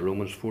reference,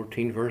 Romans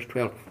 14 verse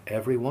 12.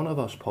 Every one of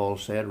us, Paul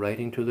said,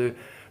 writing to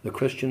the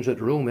Christians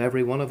at Rome,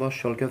 every one of us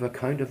shall give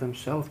account of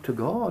himself to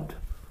God.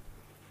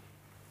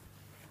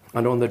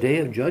 And on the day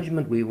of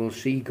judgment we will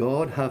see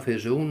God have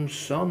his own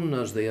Son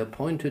as the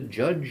appointed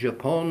judge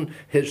upon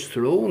his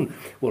throne.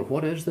 Well,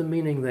 what is the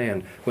meaning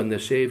then when the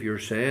Saviour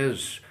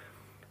says,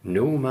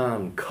 no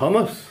man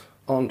cometh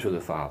unto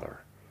the Father?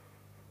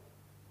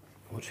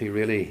 What's he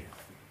really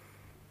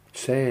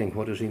saying?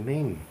 What does he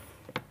mean?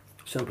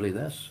 Simply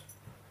this,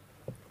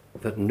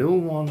 that no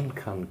one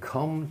can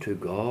come to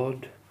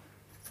God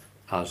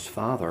as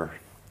Father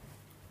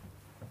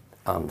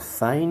and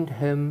find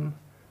him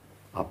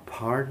a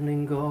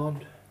pardoning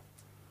God,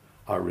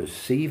 a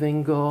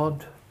receiving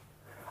God,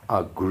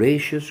 a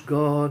gracious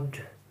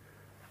God,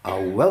 a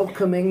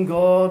welcoming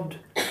God,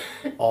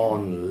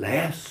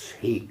 unless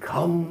he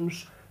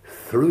comes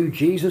through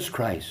Jesus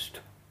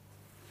Christ.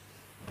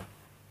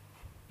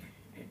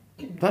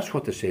 That's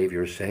what the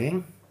Saviour is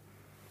saying.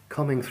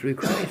 Coming through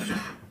Christ.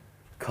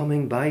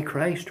 Coming by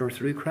Christ or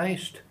through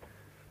Christ.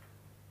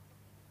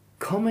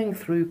 Coming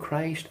through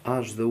Christ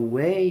as the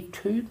way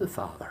to the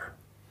Father.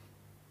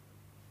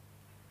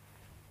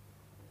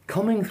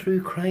 Coming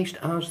through Christ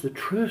as the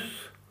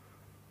truth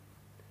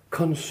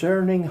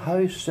concerning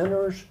how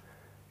sinners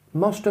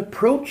must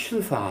approach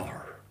the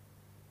Father.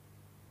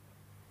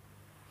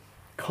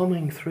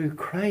 Coming through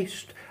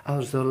Christ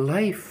as the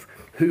life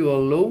who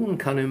alone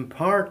can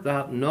impart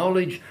that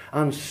knowledge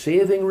and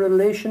saving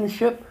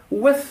relationship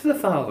with the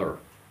Father.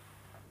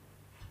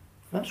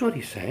 That's what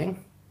he's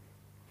saying.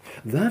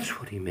 That's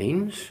what he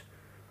means.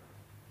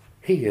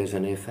 He is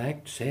in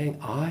effect saying,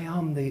 I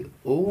am the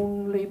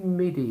only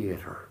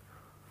mediator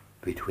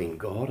between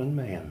God and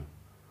man.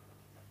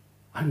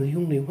 I'm the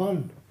only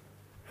one.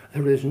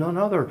 There is none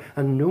other,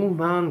 and no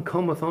man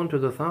cometh unto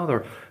the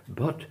Father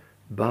but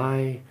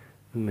by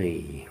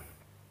me.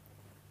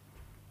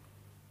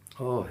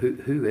 Oh,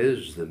 who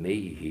is the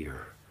me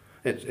here?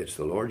 It's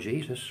the Lord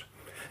Jesus.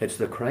 It's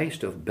the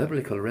Christ of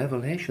biblical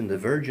revelation, the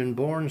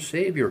virgin-born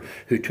Saviour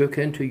who took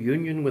into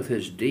union with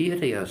his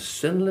deity a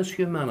sinless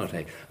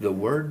humanity. The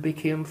Word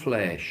became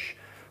flesh.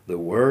 The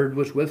Word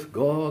was with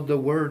God, the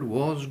Word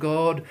was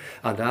God,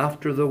 and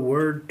after the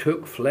Word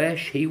took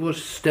flesh, he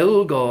was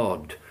still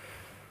God.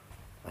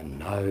 And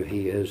now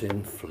he is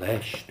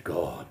enfleshed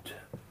God.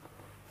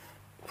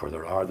 For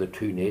there are the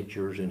two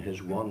natures in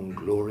his one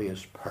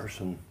glorious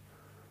person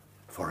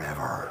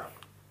forever.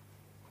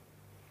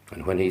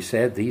 And when he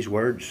said these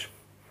words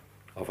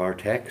of our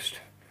text,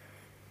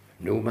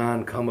 no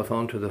man cometh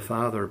unto the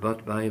Father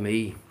but by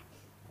me,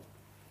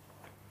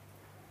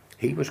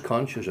 he was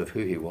conscious of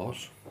who he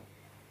was.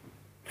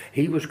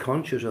 He was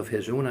conscious of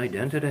his own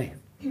identity.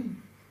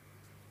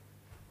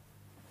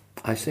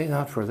 I say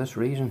that for this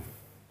reason.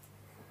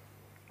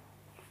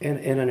 In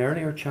an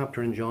earlier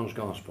chapter in John's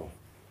Gospel,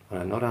 and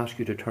I'll not ask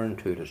you to turn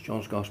to it, it's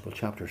John's Gospel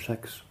chapter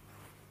 6.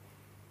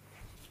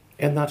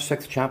 In that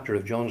 6th chapter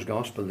of John's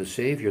Gospel, the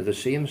Saviour, the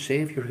same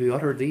Saviour who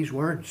uttered these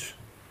words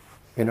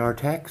in our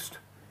text,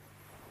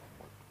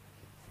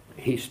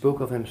 he spoke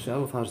of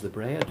himself as the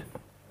bread.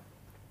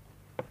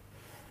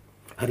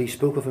 And he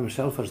spoke of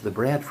himself as the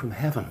bread from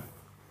heaven.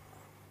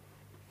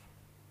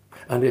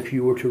 And if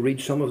you were to read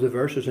some of the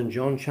verses in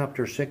John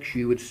chapter 6,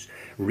 you would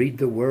read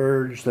the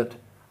words that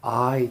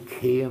I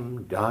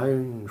came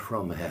down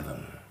from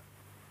heaven.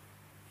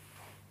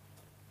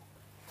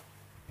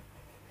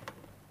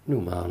 No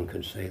man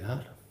can say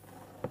that.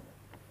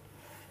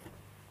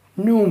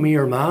 No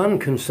mere man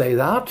can say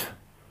that.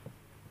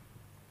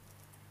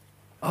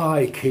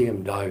 I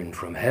came down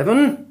from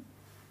heaven.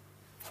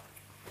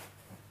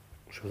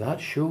 So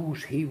that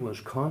shows he was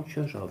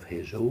conscious of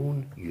his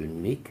own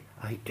unique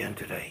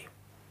identity.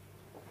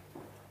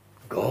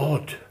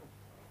 God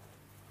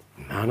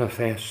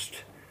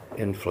manifest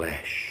in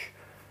flesh.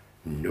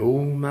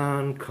 No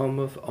man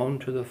cometh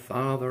unto the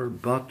Father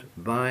but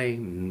by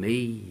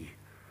me.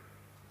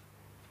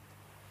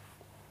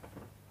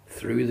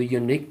 Through the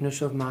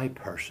uniqueness of my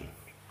person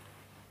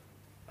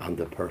and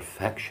the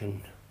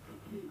perfection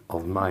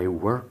of my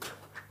work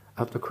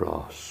at the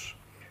cross.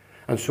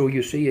 And so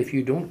you see, if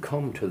you don't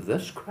come to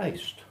this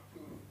Christ,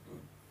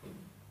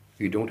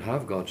 you don't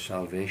have God's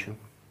salvation.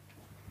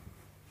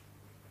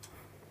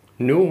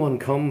 No one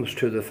comes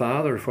to the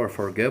Father for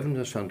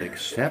forgiveness and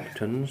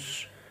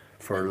acceptance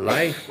for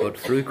life but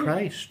through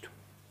Christ.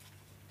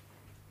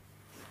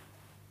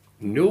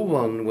 No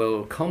one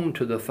will come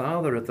to the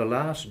Father at the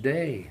last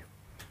day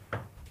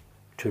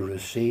to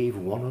receive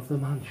one of the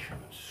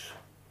mansions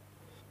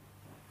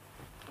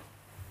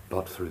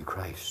but through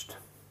Christ,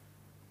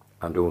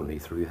 and only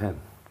through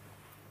him.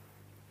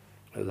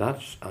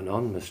 That's an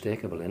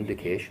unmistakable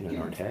indication in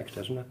our text,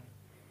 isn't it?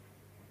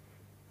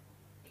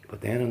 But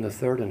then in the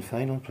third and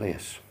final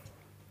place,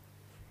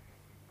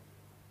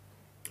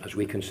 as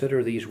we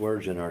consider these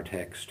words in our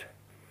text,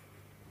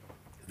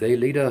 they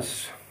lead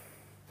us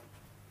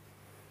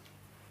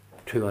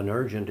to an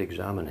urgent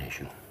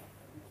examination.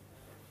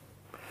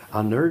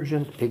 An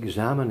urgent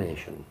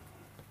examination.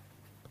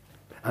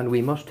 And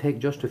we must take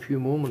just a few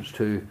moments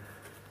to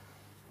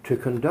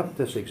conduct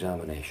this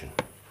examination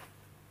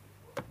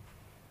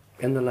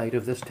in the light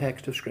of this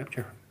text of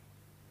Scripture.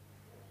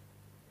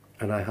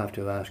 And I have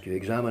to ask you,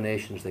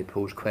 examinations, they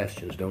pose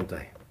questions, don't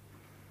they?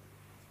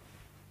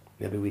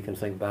 Maybe we can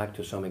think back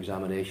to some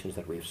examinations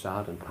that we've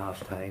sat in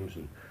past times,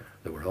 and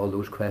there were all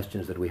those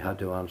questions that we had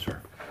to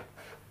answer.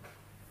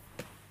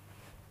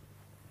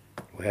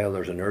 Well,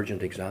 there's an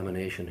urgent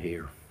examination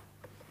here.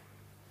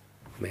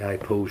 May I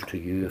pose to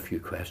you a few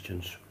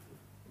questions?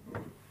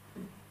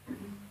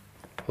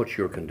 What's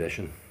your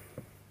condition?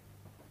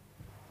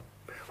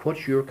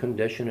 What's your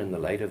condition in the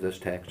light of this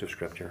text of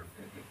Scripture?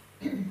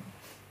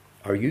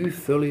 Are you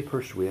fully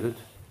persuaded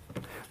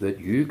that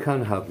you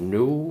can have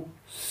no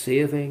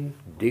saving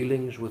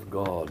dealings with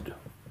God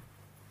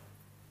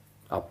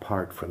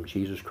apart from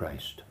Jesus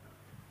Christ?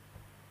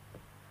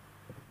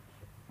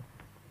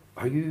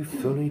 Are you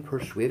fully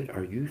persuaded?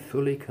 Are you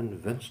fully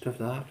convinced of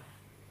that?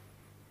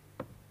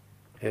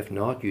 If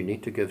not, you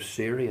need to give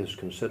serious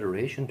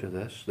consideration to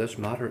this. This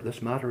matter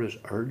is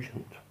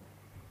urgent.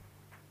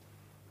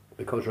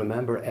 Because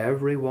remember,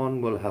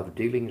 everyone will have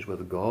dealings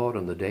with God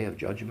on the day of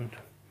judgment.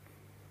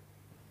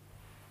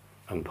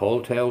 And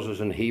Paul tells us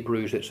in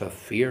Hebrews, it's a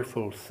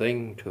fearful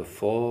thing to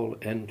fall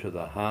into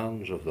the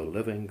hands of the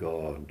living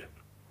God.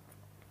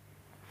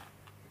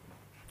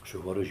 So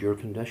what is your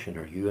condition?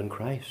 Are you in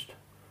Christ?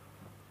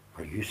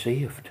 Are you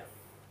saved?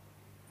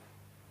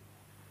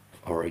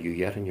 Or are you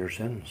yet in your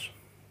sins?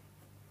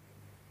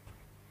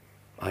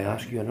 I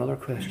ask you another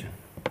question.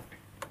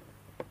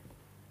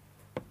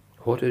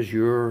 What is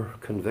your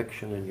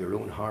conviction in your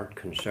own heart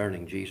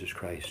concerning Jesus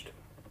Christ?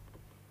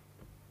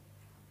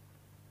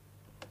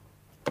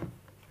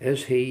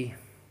 Is he,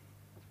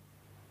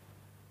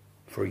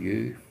 for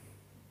you,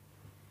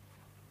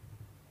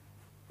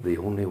 the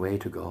only way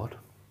to God?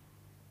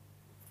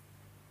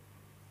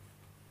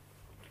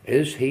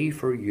 Is he,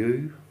 for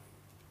you,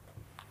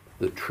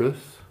 the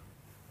truth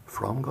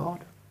from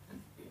God?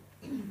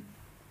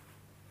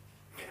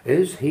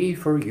 Is he,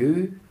 for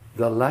you,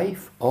 the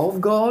life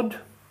of God?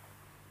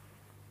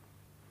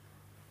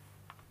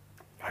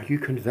 Are you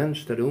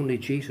convinced that only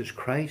Jesus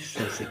Christ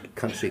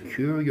can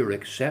secure your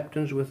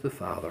acceptance with the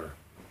Father?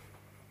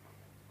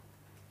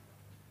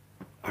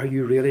 Are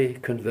you really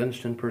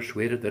convinced and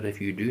persuaded that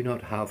if you do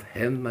not have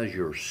him as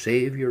your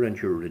Savior and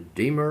your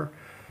Redeemer,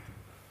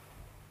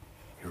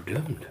 you're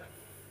doomed?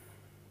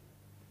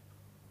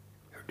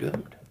 You're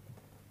doomed.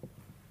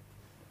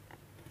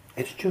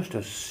 It's just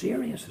as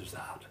serious as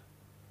that.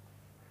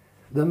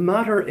 The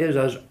matter is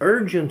as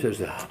urgent as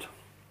that.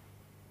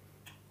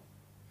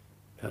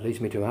 That leads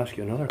me to ask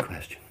you another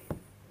question.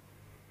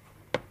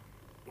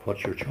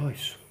 What's your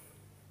choice?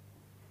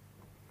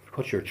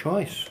 What's your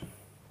choice?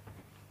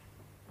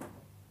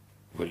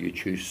 Will you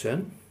choose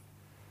sin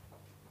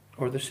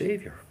or the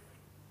Savior?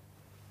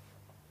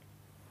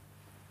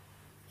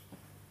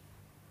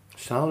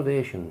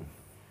 Salvation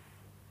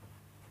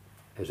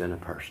is in a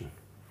person.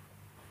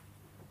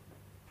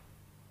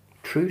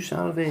 True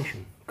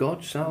salvation,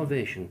 God's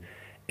salvation,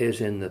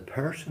 is in the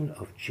person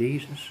of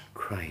Jesus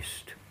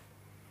Christ.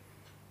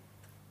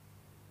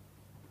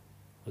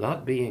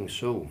 That being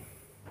so,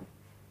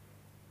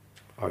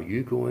 are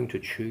you going to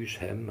choose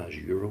him as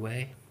your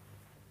way?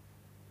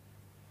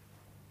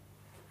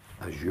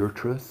 as your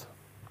truth,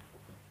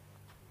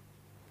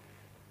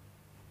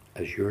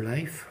 as your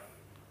life?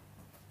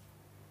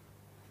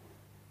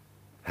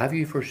 Have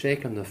you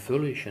forsaken the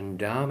foolish and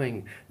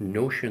damning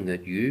notion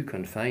that you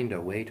can find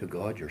a way to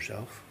God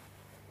yourself?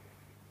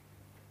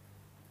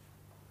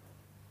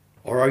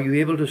 Or are you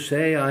able to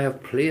say, I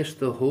have placed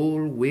the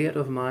whole weight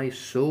of my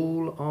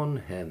soul on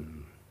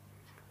him?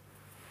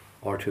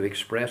 Or to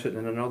express it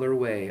in another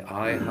way,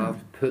 I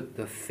have put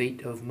the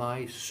feet of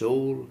my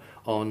soul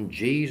on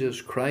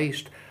Jesus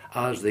Christ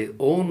as the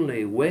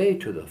only way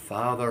to the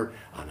Father,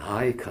 and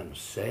I can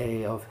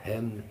say of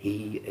him,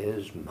 he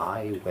is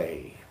my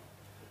way.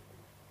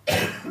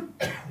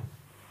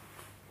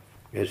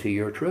 Is he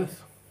your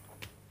truth?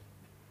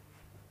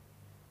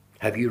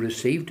 Have you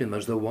received him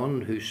as the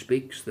one who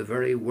speaks the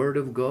very word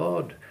of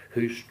God,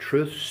 whose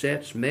truth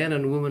sets men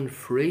and women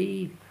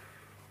free?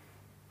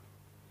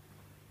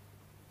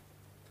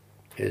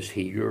 Is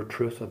he your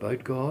truth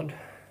about God?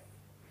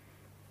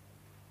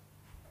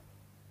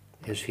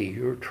 Is he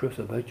your truth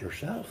about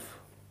yourself?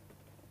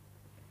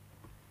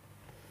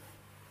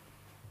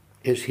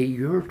 Is he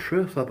your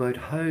truth about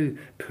how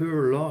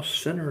poor lost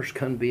sinners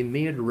can be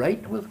made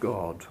right with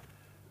God?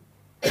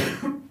 Is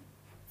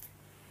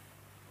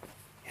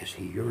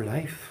he your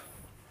life?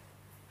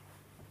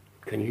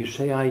 Can you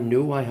say, I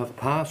know I have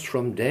passed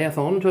from death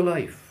unto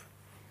life?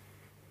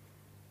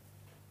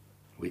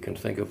 We can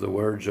think of the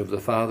words of the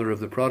father of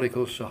the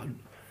prodigal son.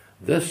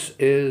 This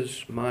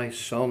is my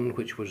son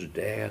which was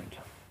dead,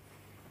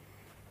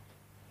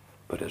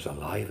 but is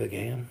alive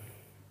again.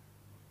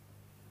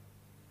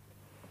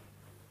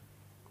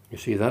 You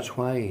see, that's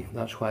why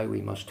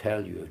we must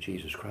tell you of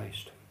Jesus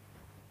Christ.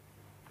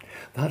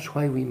 That's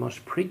why we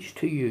must preach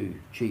to you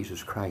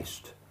Jesus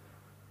Christ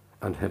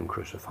and him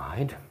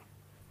crucified.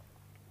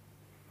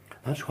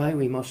 That's why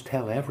we must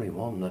tell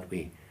everyone that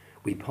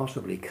we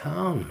possibly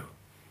can.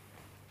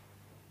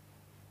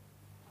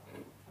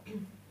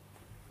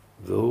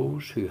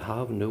 Those who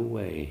have no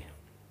way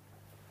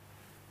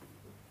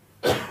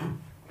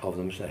of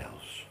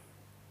themselves.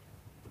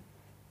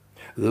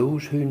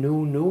 Those who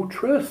know no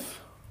truth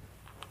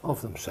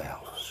of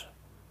themselves.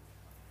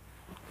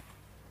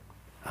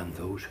 And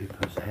those who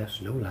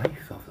possess no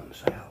life of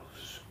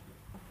themselves.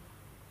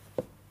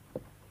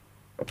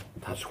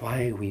 That's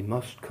why we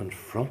must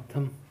confront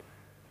them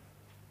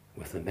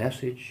with the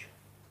message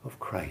of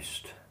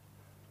Christ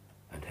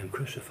and him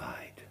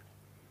crucified.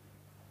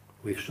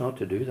 We've sought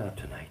to do that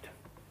tonight.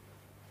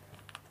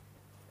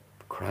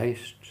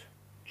 Christ,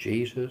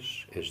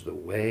 Jesus, is the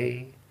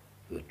way,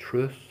 the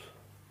truth,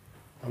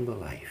 and the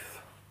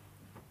life.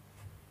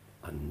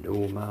 And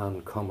no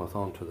man cometh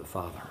unto the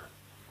Father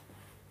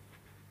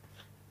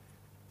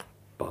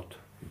but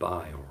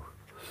by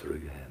or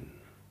through him.